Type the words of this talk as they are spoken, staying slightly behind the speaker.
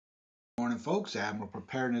Morning folks, Admiral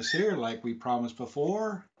Preparedness here. Like we promised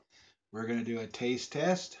before, we're going to do a taste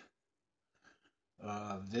test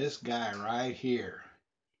of this guy right here.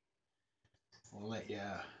 We'll let you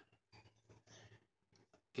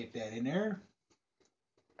get that in there.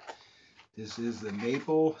 This is the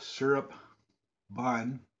maple syrup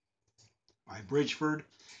bun by Bridgeford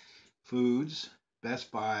Foods,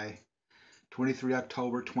 Best Buy, 23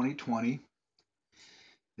 October 2020.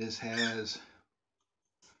 This has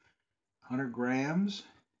 100 grams.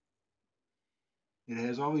 It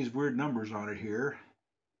has all these weird numbers on it here.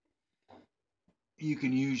 You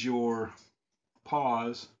can use your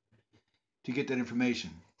pause to get that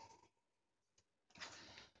information.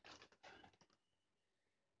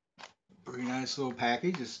 Very nice little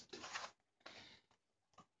package. Just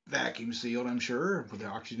vacuum sealed, I'm sure, with the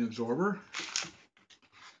oxygen absorber.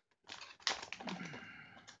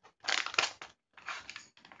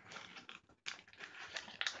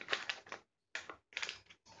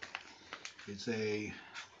 This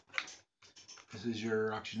is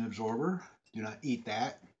your oxygen absorber. Do not eat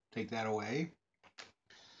that. Take that away.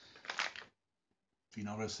 If you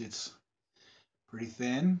notice, it's pretty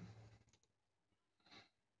thin.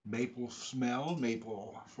 Maple smell,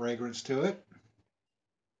 maple fragrance to it.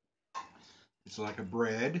 It's like a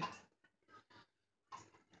bread.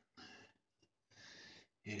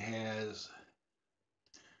 It has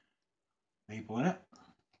maple in it.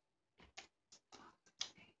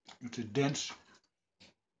 It's a dense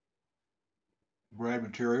bread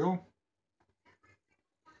material.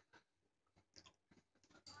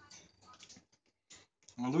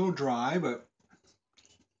 A little dry, but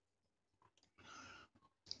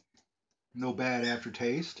no bad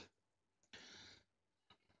aftertaste.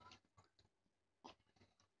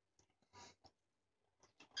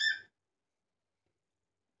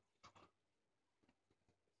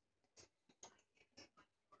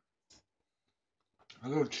 A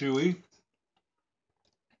little chewy.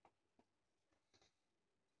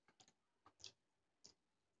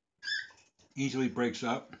 Easily breaks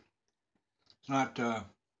up. It's not going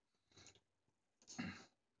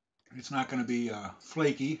to be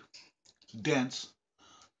flaky. It's dense.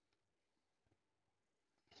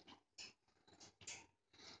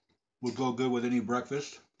 Would go good with any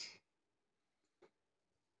breakfast.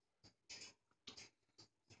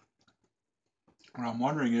 What I'm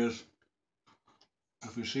wondering is,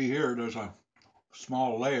 if you see here, there's a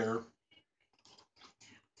small layer.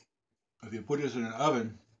 If you put this in an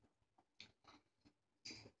oven,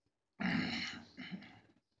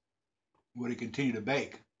 would it continue to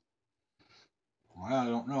bake? Well, I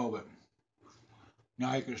don't know, but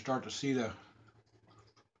now you can start to see the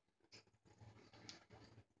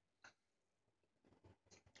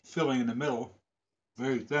filling in the middle,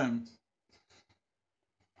 very thin.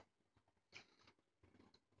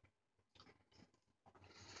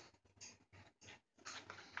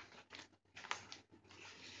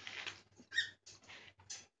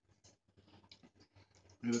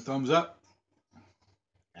 Give it a thumbs up.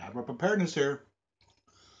 Admiral Preparedness here.